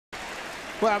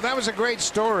Well, that was a great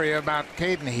story about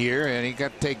Caden here, and he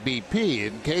got to take BP.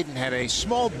 And Caden had a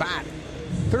small bat,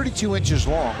 32 inches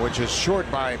long, which is short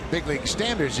by big league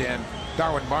standards. And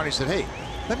Darwin Barney said, "Hey,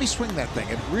 let me swing that thing.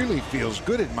 It really feels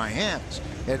good in my hands."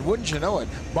 And wouldn't you know it,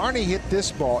 Barney hit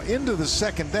this ball into the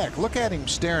second deck. Look at him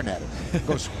staring at it. He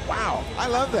goes, "Wow, I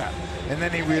love that." And then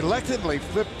he reluctantly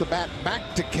flipped the bat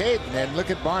back to Caden, and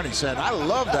look at Barney, said, "I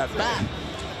love that bat."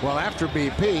 Well, after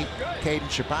BP,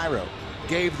 Caden Shapiro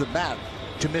gave the bat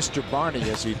to Mr. Barney,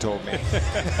 as he told me.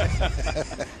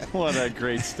 What a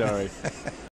great story.